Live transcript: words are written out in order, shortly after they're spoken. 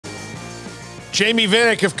Jamey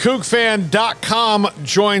Vinnick of CougFan.com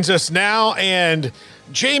joins us now. And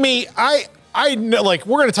Jamey, I know, like,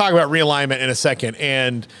 we're going to talk about realignment in a second,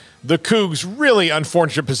 and the Cougs' really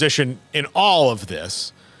unfortunate position in all of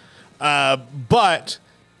this. But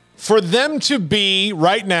for them to be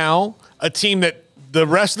right now a team that the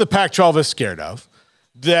rest of the Pac-12 is scared of,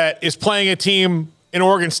 that is playing a team in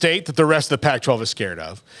Oregon State that the rest of the Pac-12 is scared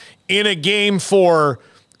of, in a game for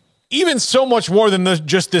even so much more than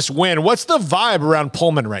just this win. What's the vibe around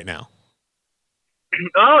Pullman right now?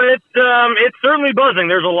 Oh, it's certainly buzzing.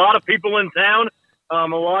 There's a lot of people in town, a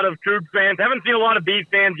lot of Coug fans. Haven't seen a lot of Beef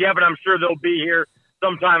fans yet, but I'm sure they'll be here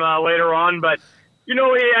sometime later on. But, you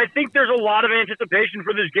know, I think there's a lot of anticipation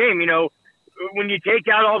for this game. You know, when you take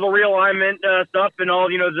out all the realignment stuff and all,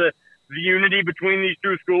 you know, the unity between these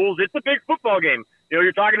two schools, it's a big football game. You know,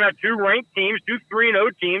 you're talking about two ranked teams, two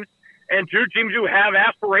 3-0 teams, and two teams who have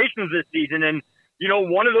aspirations this season. And, you know,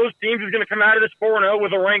 one of those teams is going to come out of this 4-0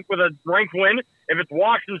 with a ranked win. If it's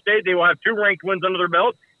Washington State, they will have two ranked wins under their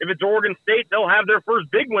belt. If it's Oregon State, they'll have their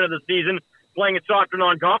first big win of the season playing a softer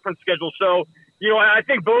non-conference schedule. So, you know, I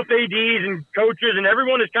think both ADs and coaches and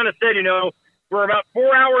everyone has kind of said, you know, for about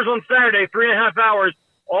 4 hours on Saturday, 3.5 hours,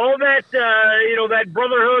 all that, you know, that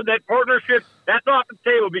brotherhood, that partnership, that's off the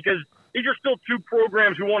table because these are still two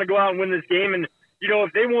programs who want to go out and win this game. And, you know,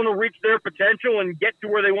 if they want to reach their potential and get to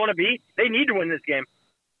where they want to be, they need to win this game.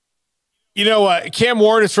 You know, Cam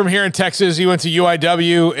Ward is from here in Texas. He went to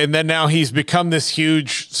UIW, and then now he's become this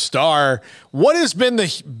huge star. What has been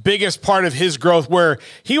the biggest part of his growth where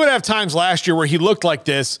he would have times last year where he looked like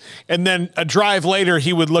this, and then a drive later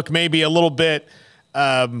he would look maybe a little bit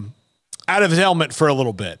out of his element for a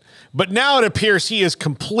little bit. But now it appears he is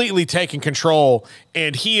completely taking control,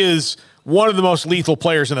 and he is one of the most lethal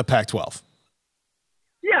players in the Pac-12.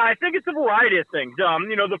 Yeah, I think it's a variety of things.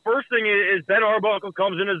 You know, the first thing is Ben Arbuckle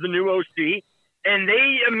comes in as the new OC, and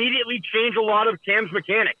they immediately change a lot of Cam's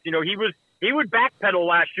mechanics. You know, he would backpedal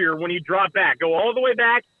last year when he dropped back, go all the way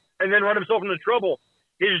back, and then run himself into trouble.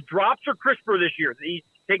 His drops are crisper this year. He's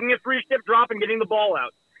taking a 3-step drop and getting the ball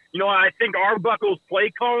out. You know, I think Arbuckle's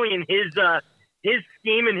play calling and his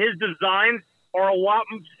scheme and his designs are a lot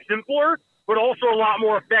simpler, but also a lot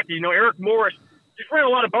more effective. You know, Eric Morris just ran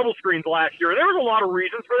a lot of bubble screens last year. There was a lot of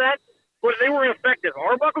reasons for that, but they were ineffective.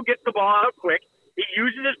 Arbuckle gets the ball out quick. He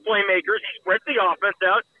uses his playmakers. He spreads the offense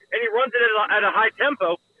out, and he runs it at a high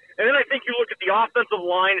tempo. And then I think you look at the offensive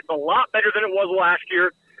line. It's a lot better than it was last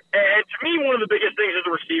year. And to me, one of the biggest things is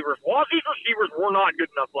the receivers. Wazzu's receivers were not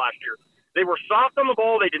good enough last year. They were soft on the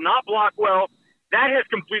ball. They did not block well. That has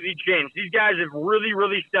completely changed. These guys have really,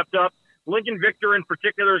 really stepped up. Lincoln Victor in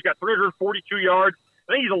particular has got 342 yards.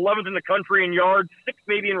 I think he's 11th in the country in yards, 6th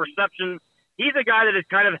maybe in receptions. He's a guy that has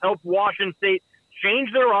kind of helped Washington State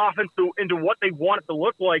change their offense into what they want it to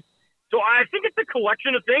look like. So I think it's a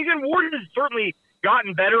collection of things, and Ward has certainly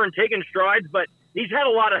gotten better and taken strides, but he's had a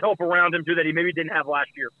lot of help around him, too, that he maybe didn't have last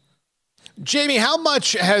year. Jamey, how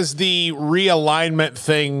much has the realignment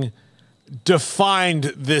thing defined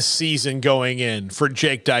this season going in for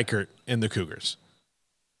Jake Dykert and the Cougars?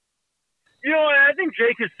 You know, I think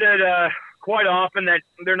Jake has said quite often that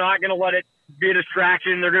they're not going to let it be a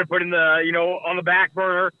distraction. They're going to put in the, you know, on the back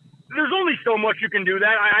burner. There's only so much you can do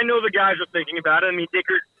that. I know the guys are thinking about it. I mean,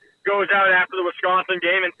 Dykert goes out after the Wisconsin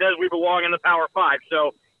game and says we belong in the Power 5.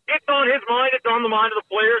 So it's on his mind. It's on the mind of the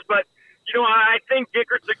players. But, you know, I think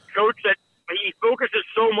Dickert's a coach that he focuses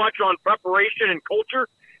so much on preparation and culture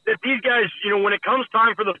that these guys, you know, when it comes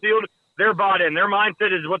time for the field, they're bought in. Their mindset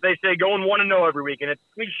is what they say, going 1-0 every week. And it's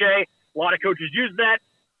cliche. A lot of coaches use that.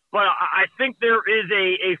 But I think there is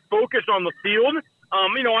a focus on the field.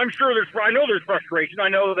 You know, I'm sure I know there's frustration. I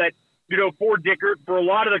know that, you know, for Dykert, for a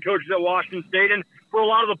lot of the coaches at Washington State, and for a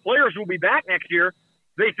lot of the players who will be back next year,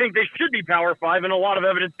 they think they should be Power 5, and a lot of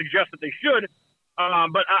evidence suggests that they should.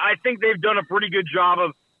 But I think they've done a pretty good job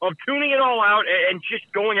of tuning it all out and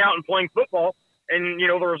just going out and playing football. And, you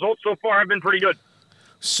know, the results so far have been pretty good.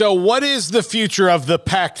 So what is the future of the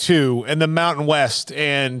Pac-2 and the Mountain West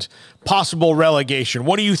and possible relegation?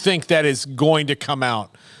 What do you think that is going to come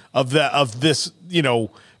out of this, you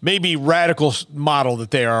know, maybe radical model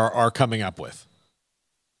that they are coming up with?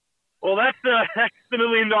 Well, that's the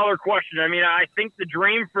million-dollar question. I mean, I think the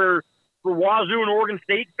dream for Wazzu and Oregon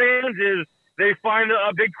State fans is they find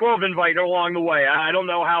a Big 12 invite along the way. I don't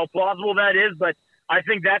know how plausible that is, but I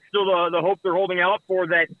think that's still the hope they're holding out for,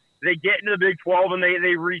 that they get into the Big 12 and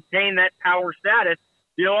they retain that power status.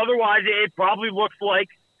 You know, otherwise it probably looks like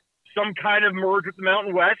some kind of merge with the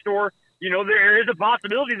Mountain West, or, you know, there is a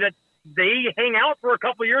possibility that they hang out for a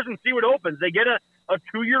couple of years and see what opens. They get a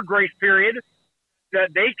 2-year grace period.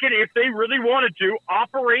 that they can, if they really wanted to,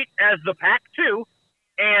 operate as the Pac-2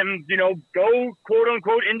 and, go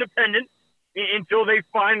quote-unquote independent until they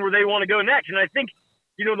find where they want to go next. And I think,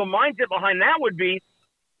 the mindset behind that would be,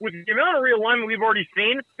 with the amount of realignment we've already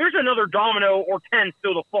seen, there's another domino or 10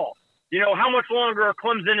 still to fall. How much longer are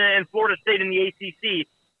Clemson and Florida State in the ACC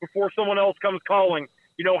before someone else comes calling?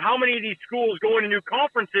 How many of these schools going to new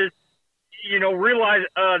conferences, realize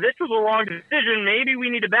this was the wrong decision. Maybe we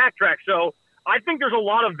need to backtrack. So I think there's a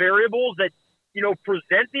lot of variables that,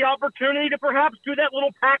 present the opportunity to perhaps do that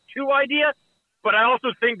little Pac-2 idea. But I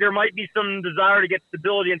also think there might be some desire to get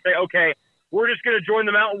stability and say, okay, we're just going to join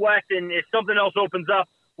the Mountain West, and if something else opens up,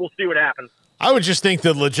 we'll see what happens. I would just think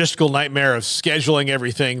the logistical nightmare of scheduling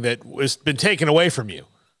everything that was been taken away from you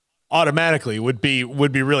automatically would be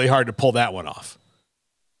really hard to pull that one off.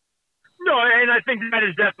 No, and I think that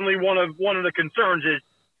is definitely one of the concerns is,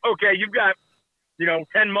 okay, you've got,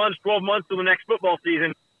 10 months, 12 months to the next football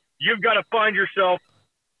season. You've got to find yourself,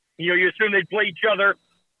 you assume they'd play each other,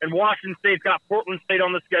 and Washington State's got Portland State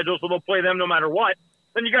on the schedule, so they'll play them no matter what.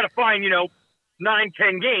 Then you got to find, 9,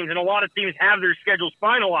 10 games, and a lot of teams have their schedules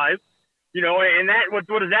finalized, and that what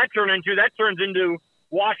does that turn into? That turns into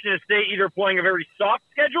Washington State either playing a very soft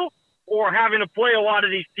schedule or having to play a lot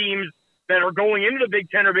of these teams that are going into the Big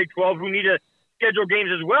 10 or Big 12 who need to schedule games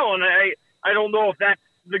as well. And I don't know if that's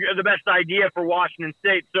the best idea for Washington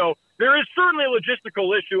State. So there is certainly a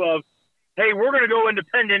logistical issue of, hey, we're going to go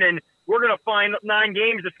independent and we're going to find 9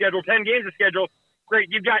 games to schedule, 10 games to schedule. Great,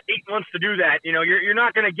 you've got 8 months to do that. You're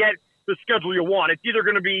not going to get the schedule you want. It's either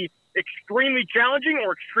going to be extremely challenging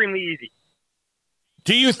or extremely easy.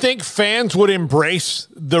 Do you think fans would embrace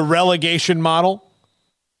the relegation model?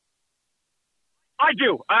 I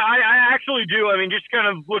do. I actually do. I mean, just kind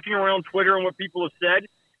of looking around Twitter and what people have said.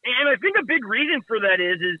 And I think a big reason for that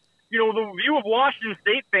is the view of Washington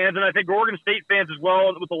State fans, and I think Oregon State fans as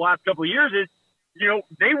well with the last couple of years is,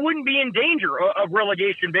 they wouldn't be in danger of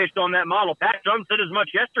relegation based on that model. Pat Dunn said as much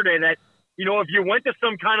yesterday that, if you went to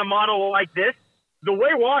some kind of model like this, the way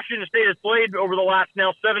Washington State has played over the last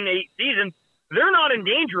now 7 to 8 seasons, they're not in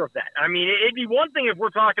danger of that. I mean, it'd be one thing if we're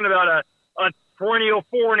talking about a perennial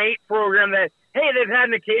 4-8 program that, hey, they've had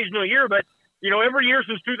an occasional year, but, every year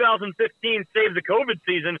since 2015, save the COVID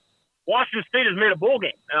season, Washington State has made a bowl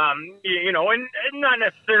game, and not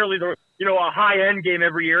necessarily a high-end game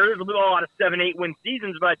every year. There's a lot of 7-8 win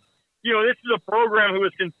seasons, but, this is a program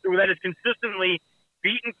that has consistently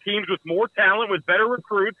beaten teams with more talent, with better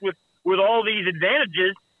recruits, with all these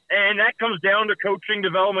advantages, and that comes down to coaching,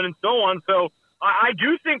 development, and so on. So I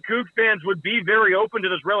do think Coug fans would be very open to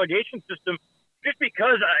this relegation system just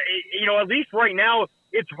because, at least right now,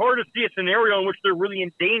 it's hard to see a scenario in which they're really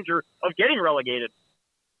in danger of getting relegated.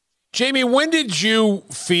 Jamey, when did you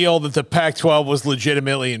feel that the Pac-12 was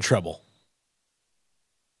legitimately in trouble?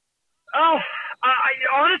 Oh,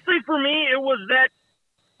 honestly, for me, it was that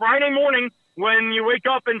Friday morning when you wake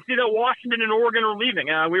up and see that Washington and Oregon are leaving.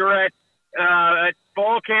 We were at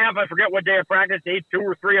fall camp. I forget what day of practice, day 2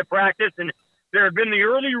 or 3 of practice, and there had been the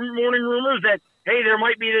early morning rumors that, hey, there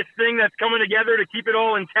might be this thing that's coming together to keep it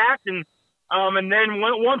all intact. And then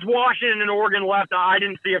once Washington and Oregon left, I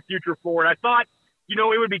didn't see a future for it. I thought,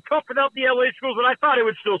 it would be tough without the LA schools, but I thought it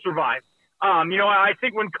would still survive. I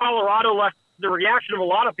think when Colorado left, the reaction of a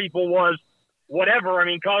lot of people was whatever. I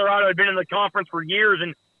mean, Colorado had been in the conference for years,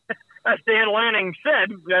 and as Dan Lanning said,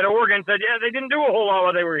 that Oregon said, yeah, they didn't do a whole lot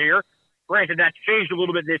while they were here. Granted, that's changed a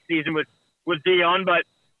little bit this season with Deion, but,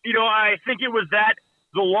 I think it was that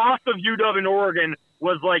the loss of UW and Oregon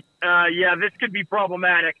was like, this could be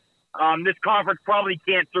problematic. This conference probably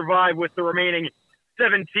can't survive with the remaining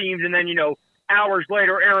 7 teams, and then, hours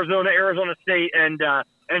later, Arizona State,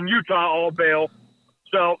 and Utah all bail.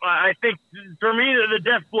 So I think, for me, the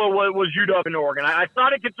death blow was UW and Oregon. I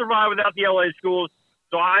thought it could survive without the LA schools,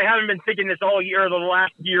 so I haven't been thinking this all year, the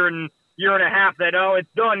last year and a half, that, it's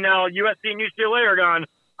done now, USC and UCLA are gone.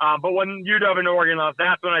 But when UW and Oregon left,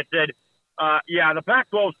 that's when I said, the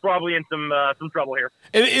Pac-12 is probably in some trouble here.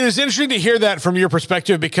 It is interesting to hear that from your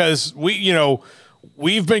perspective because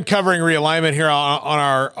we've been covering realignment here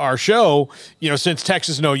on our show, since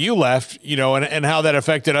Texas and OU left, and how that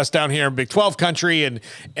affected us down here in Big 12 country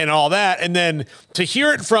and all that. And then to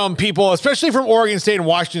hear it from people, especially from Oregon State and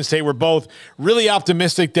Washington State, were both really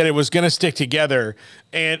optimistic that it was going to stick together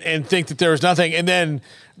and think that there was nothing. And then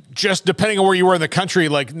just depending on where you were in the country,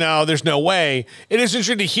 like, no, there's no way. It is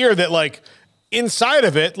interesting to hear that, like, inside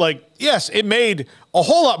of it, like, yes, it made a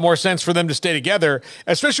whole lot more sense for them to stay together,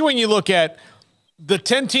 especially when you look at the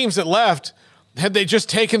 10 teams that left. Had they just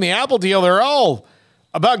taken the Apple deal, they're all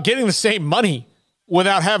about getting the same money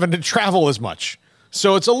without having to travel as much.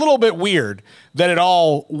 So it's a little bit weird that it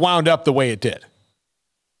all wound up the way it did.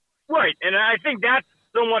 Right, and I think that's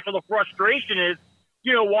so much of the frustration is,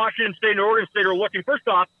 Washington State and Oregon State are looking, first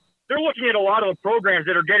off, they're looking at a lot of the programs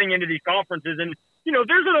that are getting into these conferences, and,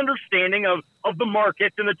 there's an understanding of the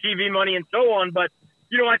markets and the TV money and so on, but,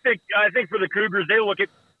 I think for the Cougars, they look at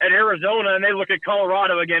Arizona and they look at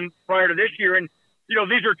Colorado again prior to this year, and,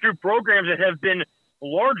 these are two programs that have been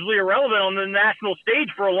largely irrelevant on the national stage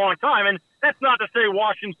for a long time, and that's not to say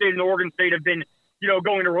Washington State and Oregon State have been,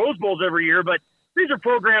 going to Rose Bowls every year, but these are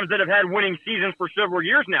programs that have had winning seasons for several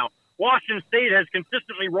years now. Washington State has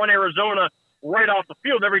consistently run Arizona right off the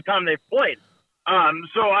field every time they've played.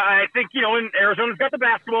 So I think, and Arizona's got the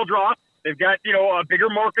basketball draw. They've got, a bigger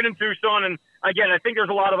market in Tucson. And again, I think there's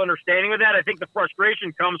a lot of understanding of that. I think the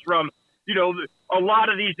frustration comes from, a lot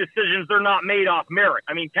of these decisions, they're not made off merit.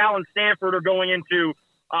 I mean, Cal and Stanford are going into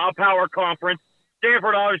a power conference.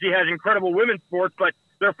 Stanford obviously has incredible women's sports, but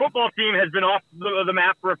their football team has been off the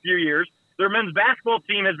map for a few years. Their men's basketball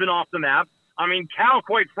team has been off the map. I mean, Cal,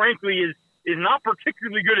 quite frankly, is not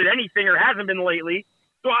particularly good at anything or hasn't been lately.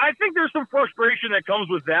 So I think there's some frustration that comes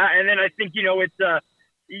with that. And then I think, it's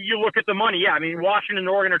you look at the money. Yeah, I mean, Washington and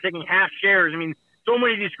Oregon are taking half shares. I mean, so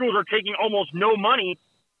many of these schools are taking almost no money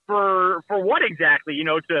for what exactly?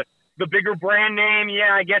 To the bigger brand name.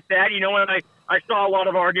 Yeah, I get that. And I saw a lot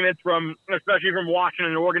of arguments from, especially from Washington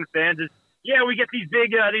and Oregon fans, is yeah, we get these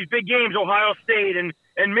big games, Ohio State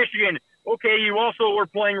and Michigan. Okay, you also were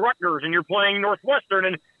playing Rutgers and you're playing Northwestern,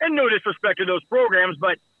 and no disrespect to those programs,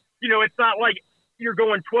 but it's not like you're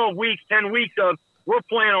going 12 weeks, 10 weeks of we're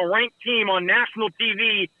playing a ranked team on national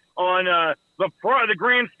TV on the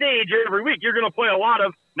grand stage every week. You're going to play a lot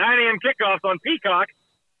of 9 a.m. kickoffs on Peacock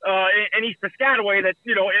in East Piscataway that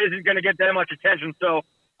isn't going to get that much attention. So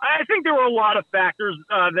I think there were a lot of factors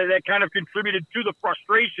that kind of contributed to the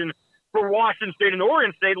frustration for Washington State and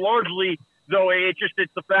Oregon State, largely, though it's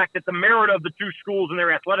the fact that the merit of the two schools and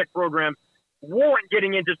their athletic program warrant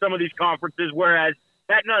getting into some of these conferences, whereas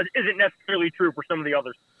that isn't necessarily true for some of the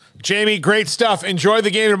others. Jamey, great stuff. Enjoy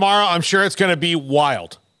the game tomorrow. I'm sure it's going to be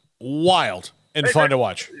wild and fun to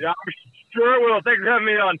watch. Yeah, I'm sure it will. Thanks for having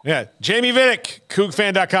me on. Yeah, Jamey Vinnick,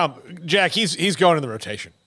 CougFan.com. Jack, he's going in the rotation.